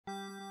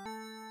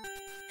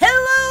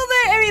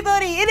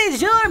everybody, it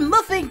is your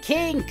Muffin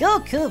King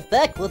Goku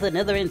back with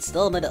another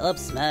installment of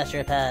Smash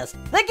or Pass,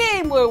 the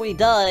game where we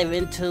dive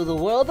into the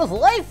world of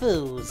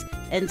waifus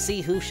and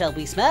see who shall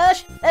we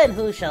smash and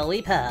who shall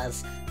we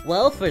pass.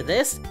 Well, for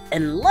this,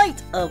 in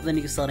light of the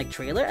new Sonic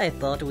trailer, I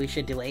thought we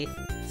should do a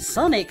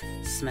Sonic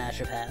Smash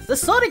or Pass, the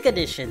Sonic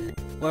edition,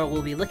 where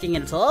we'll be looking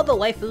into all the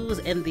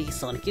waifus in the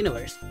Sonic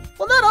universe.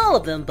 Well, not all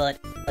of them, but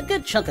a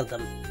good chunk of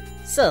them.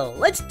 So,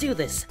 let's do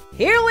this.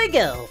 Here we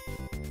go!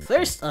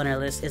 First on our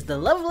list is the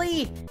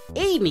lovely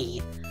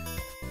Amy.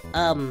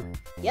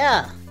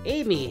 Yeah,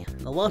 Amy,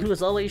 the one who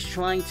is always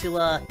trying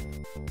to,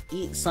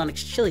 eat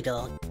Sonic's chili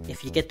dog,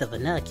 if you get the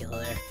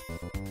vernacular.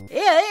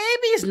 Yeah,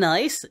 Amy's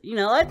nice. You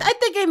know, I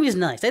think Amy's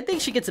nice. I think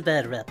she gets a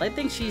bad rep. I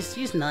think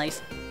she's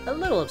nice. A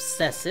little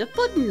obsessive,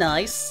 but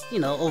nice, you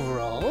know,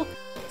 overall.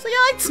 So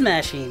yeah, I'd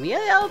smash Amy. I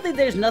don't think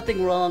there's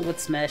nothing wrong with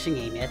smashing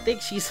Amy. I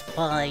think she's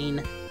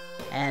fine.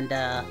 And,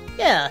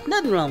 yeah,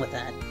 nothing wrong with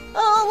that.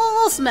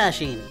 Oh, we'll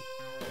smash Amy.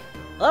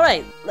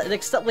 Alright,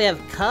 next up we have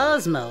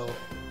Cosmo.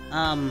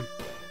 I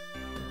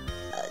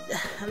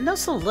know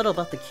so little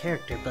about the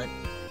character, but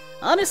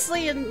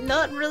honestly, I'm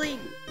not really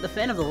a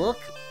fan of the look.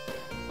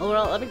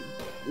 Overall, I mean,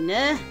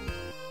 nah.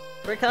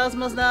 For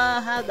Cosmos,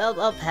 nah,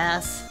 I'll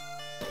pass.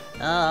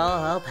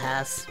 I'll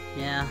pass,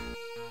 yeah.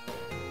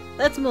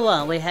 Let's move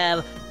on. We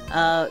have,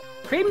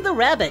 Cream the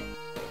Rabbit.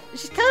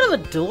 She's kind of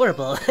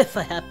adorable, if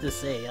I have to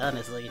say,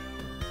 honestly.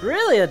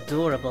 Really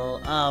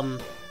adorable.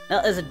 Now,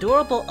 is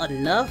adorable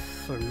enough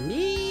for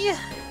me?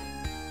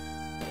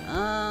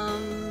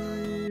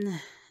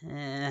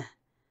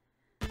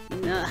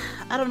 No,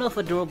 I don't know if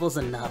adorable's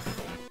enough.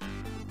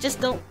 Just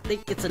don't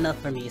think it's enough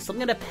for me, so I'm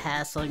gonna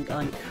pass on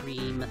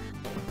Cream.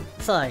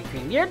 Sorry,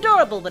 Cream, you're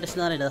adorable, but it's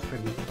not enough for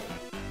me.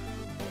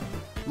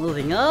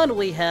 Moving on,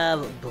 we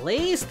have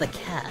Blaze the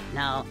Cat.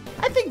 Now,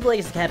 I think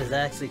Blaze the Cat is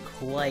actually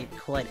quite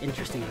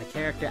interesting of a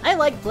character. I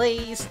like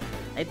Blaze.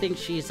 I think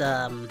she's,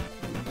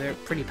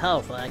 pretty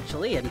powerful,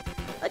 actually, and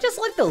I just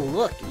like the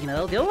look, you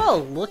know, the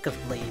overall look of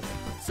Blaze.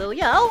 So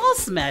yeah, I'll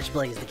smash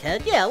Blaze the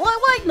Cat. Yeah,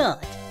 why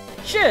not?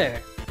 Sure.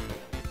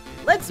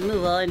 Let's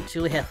move on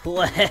to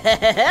well,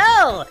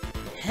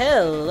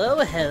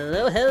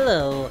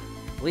 hello.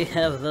 We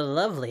have the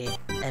lovely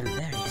and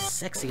very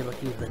sexy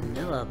looking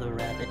Vanilla the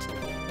Rabbit.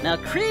 Now,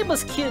 Cream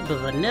was cute, but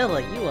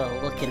Vanilla, you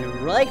are looking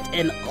right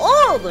in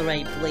all the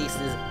right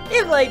places,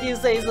 if I do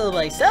say so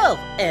myself,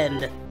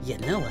 and you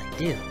know I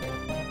do.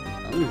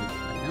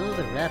 Vanilla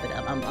the Rabbit,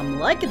 I'm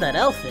liking that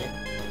outfit.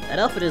 That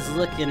outfit is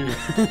looking,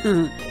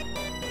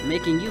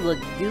 making you look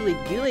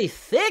gooey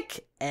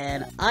thick,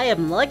 and I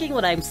am liking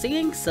what I'm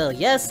seeing, so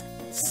yes,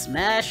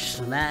 smash.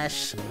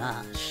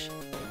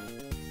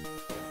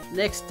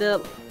 Next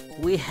up,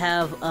 we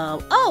have,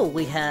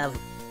 we have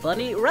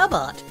Bunny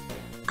Robot.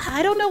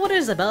 I don't know what it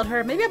is about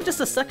her. Maybe I'm just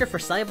a sucker for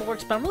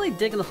cyborgs, but I'm really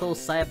digging the whole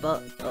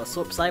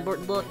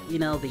cyborg look. You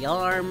know, the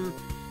arm,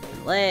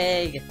 the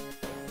leg.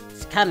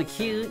 It's kind of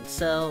cute,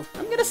 so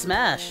I'm gonna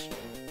smash.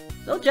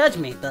 Don't judge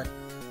me, but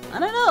I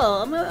don't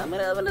know. I'm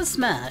gonna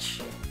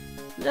smash.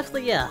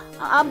 Definitely, yeah.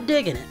 I'm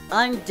digging it.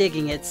 I'm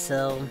digging it,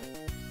 so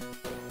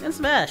I'm gonna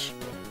smash.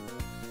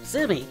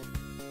 Sue me.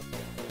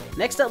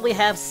 Next up, we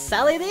have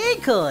Sally the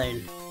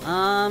Acorn.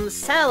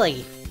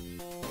 Sally.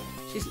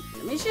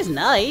 She's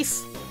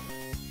nice,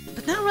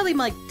 but not really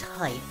my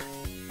type.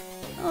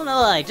 I don't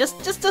know why,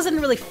 just doesn't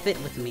really fit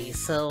with me,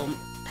 so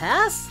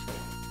pass?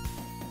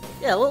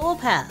 Yeah, we'll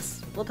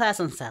pass. We'll pass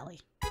on Sally.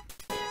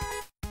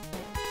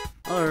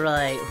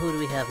 Alright, who do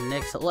we have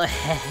next? Well,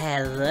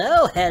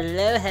 hello!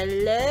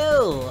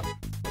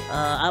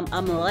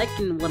 I'm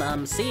liking what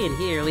I'm seeing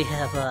here. We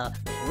have,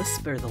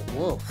 Whisper the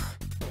Wolf.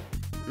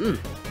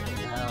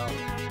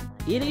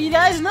 You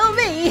guys know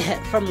me!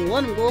 From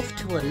one wolf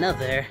to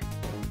another.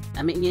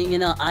 I mean, you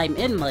know, I'm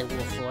in my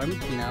wolf form,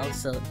 you know,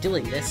 so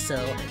doing this, so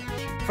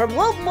from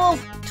one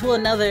wolf to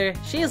another,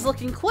 she is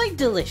looking quite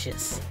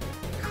delicious.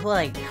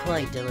 Quite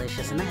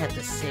delicious, and I have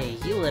to say,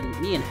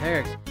 me and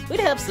her, we'd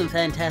have some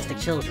fantastic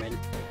children.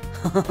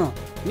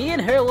 Me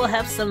and her will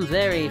have some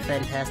very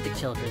fantastic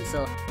children,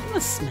 so I'm gonna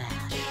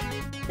smash.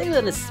 I think I'm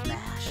gonna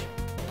smash.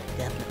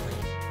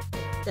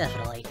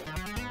 Definitely.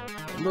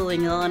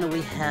 Moving on,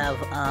 we have,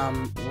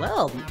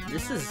 well,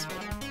 this is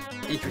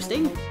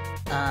interesting.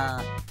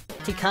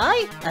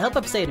 Tikai? I hope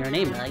I'm saying her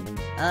name right.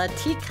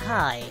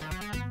 Tikai.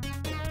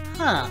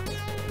 Huh.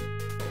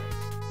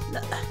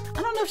 I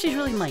don't know if she's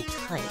really my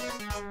type.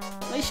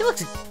 I mean, she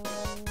looks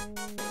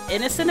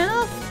innocent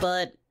enough,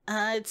 but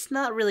it's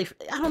not really.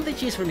 I don't think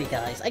she's for me,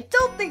 guys. I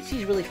don't think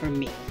she's really for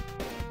me.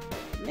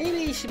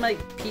 Maybe she might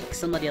pique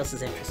somebody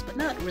else's interest, but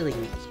not really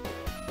me.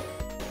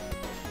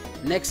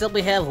 Next up,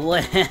 we have,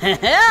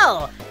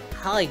 well,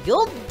 how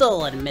you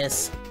doing,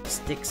 Miss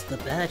Sticks the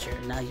Badger?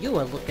 Now you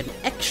are looking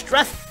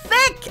extra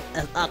thick,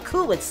 as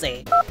Aku would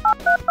say.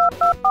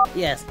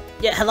 Yes.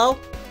 Yeah, hello?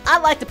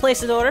 I'd like to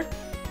place an order.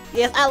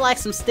 Yes, I like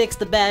some Sticks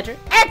the Badger.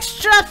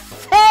 Extra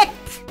thick!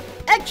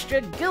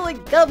 Extra gooey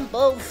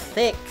gumbo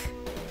thick.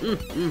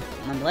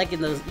 I'm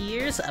liking those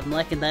ears. I'm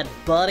liking that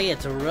body.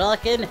 It's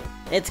rocking.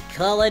 It's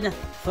calling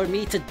for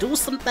me to do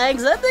some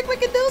things, I think we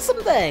can do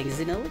some things,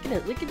 you know,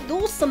 we can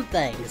do some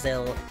things,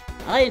 so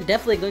I am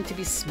definitely going to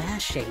be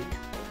smashing.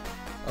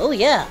 Oh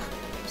yeah,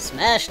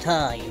 smash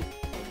time.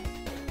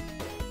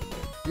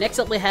 Next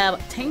up we have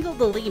Tangle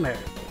the Lemur.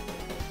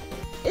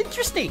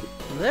 Interesting,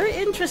 very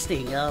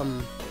interesting,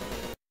 Tangle,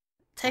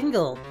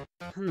 Tangle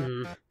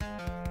the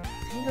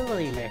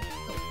Lemur.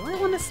 Do I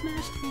want to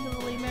smash Tangle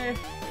the Lemur?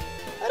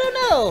 I don't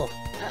know,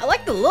 I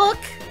like the look.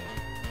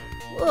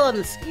 A little on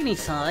the skinny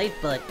side,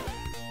 but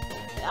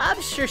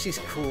I'm sure she's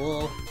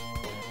cool.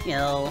 You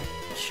know,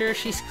 sure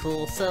she's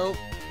cool, so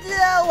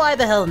yeah, why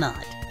the hell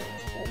not?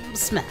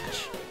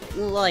 Smash.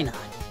 Why not?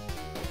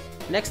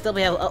 Next up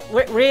we have,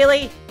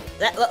 really?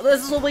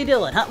 This is what we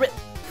doing, huh?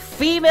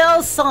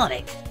 Female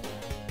Sonic.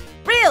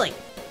 Really?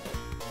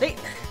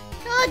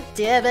 God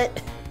damn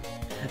it.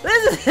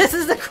 This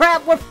is the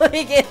crap we're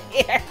putting in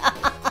here.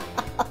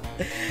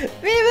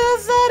 Female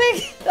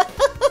Sonic.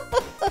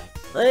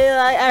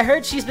 I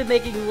heard she's been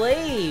making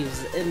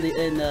waves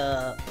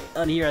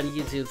on here on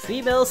YouTube.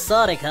 Female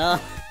Sonic, huh?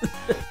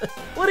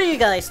 What do you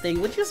guys think?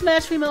 Would you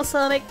smash Female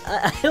Sonic?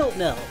 I don't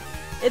know.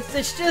 It's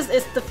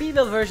the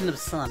female version of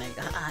Sonic.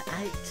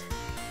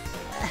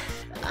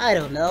 I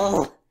don't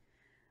know.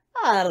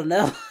 I don't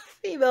know.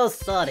 Female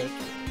Sonic.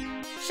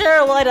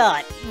 Sure, why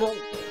not?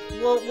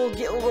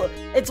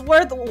 It's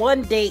worth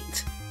one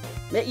date.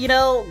 You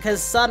know,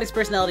 because Sonic's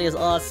personality is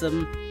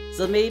awesome.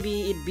 So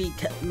maybe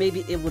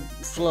it would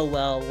flow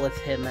well with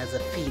him as a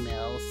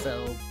female,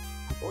 so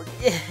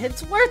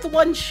it's worth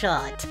one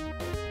shot.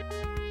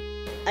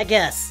 I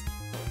guess.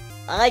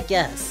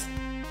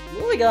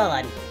 Moving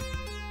on.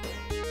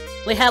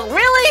 We have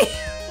really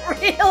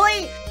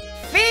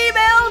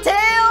female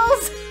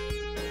tails.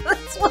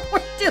 That's what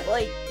we're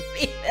doing.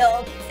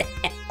 Female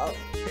tails.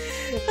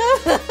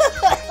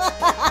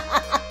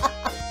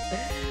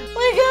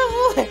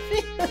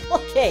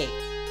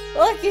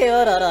 Okay,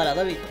 hold on.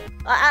 Let me.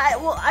 I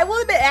will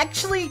admit,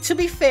 actually, to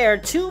be fair,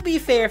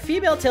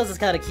 Female Tails is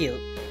kind of cute.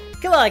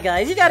 Come on,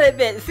 guys, you gotta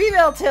admit,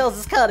 Female Tails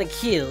is kind of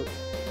cute.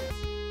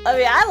 I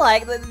mean, I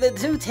like the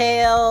two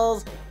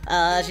tails.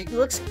 She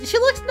looks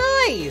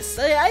nice.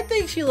 I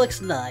think she looks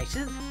nice.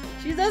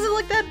 She doesn't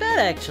look that bad,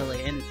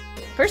 actually. And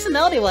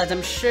personality-wise,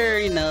 I'm sure,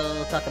 you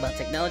know, talk about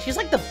technology. She's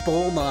like the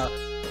Bulma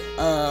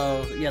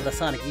of, you know, the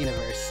Sonic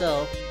universe.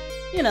 So,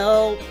 you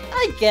know,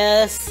 I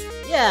guess,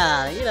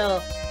 yeah, you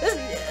know,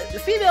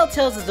 Female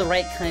Tails is the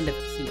right kind of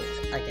cute,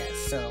 I guess,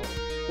 so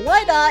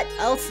why not?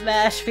 I'll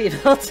smash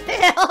Female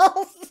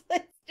Tails!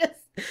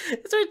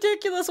 It's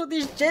ridiculous with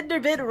these gender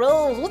bit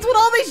roles. What's with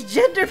all these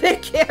gender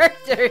bit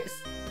characters?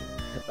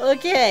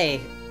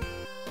 Okay.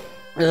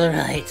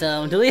 Alright,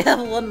 do we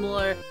have one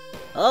more?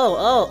 Oh,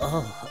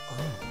 well.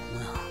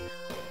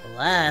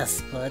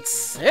 Last but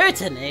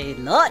certainly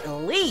not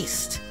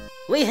least,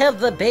 we have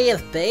the Bay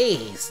of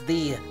Bays,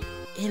 the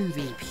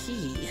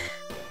MVP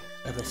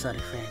of the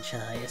Sonic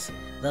franchise,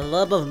 the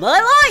love of my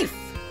life,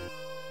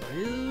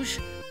 Rouge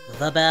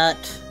the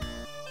Bat.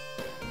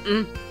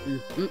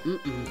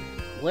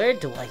 Where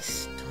do I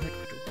start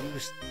with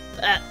Rouge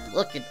the Bat?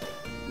 Looking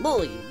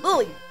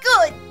really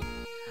good.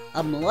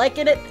 I'm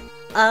liking it,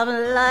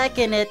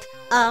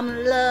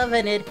 I'm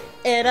loving it,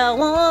 and I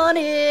want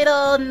it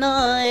all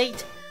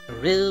night.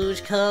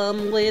 Rouge,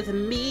 come with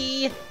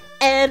me,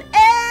 and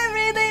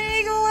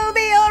everything will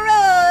be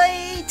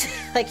alright.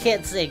 I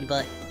can't sing,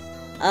 but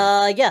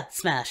yeah,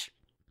 smash.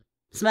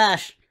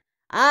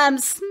 I'm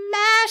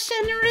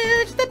smashing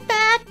Rouge the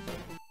Bat.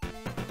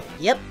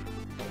 Yep.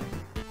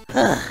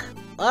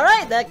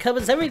 Alright, that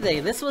covers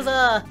everything. This was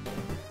a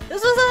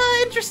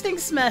interesting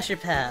Smasher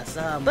Pass.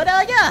 But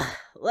yeah,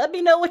 let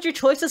me know what your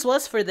choices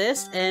was for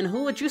this, and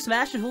who would you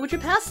smash and who would you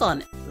pass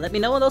on. Let me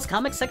know in those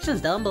comment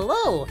sections down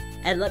below,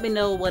 and let me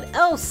know what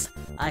else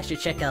I should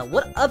check out.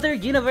 What other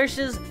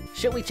universes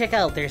should we check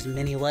out? There's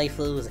many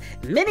waifus,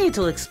 many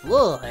to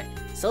explore,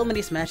 so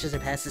many smashes or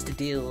passes to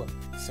do,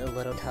 so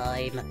little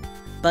time.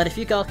 But if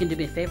you all can do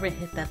me a favor,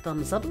 hit that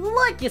thumbs up,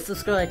 like and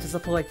subscribe to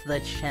support the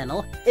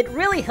channel. It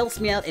really helps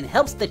me out and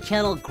helps the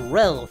channel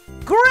grow.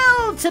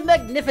 Grow to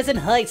magnificent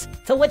heights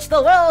to which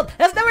the world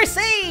has never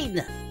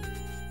seen!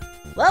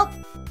 Well,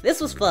 this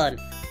was fun.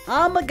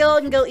 I'ma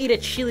go eat a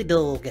chili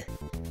dog.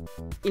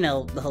 You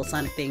know, the whole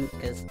Sonic thing,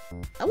 because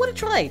I want to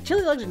try it.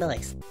 Chili dogs are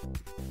nice.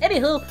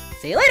 Anywho,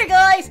 see you later,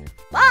 guys!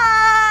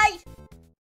 Bye!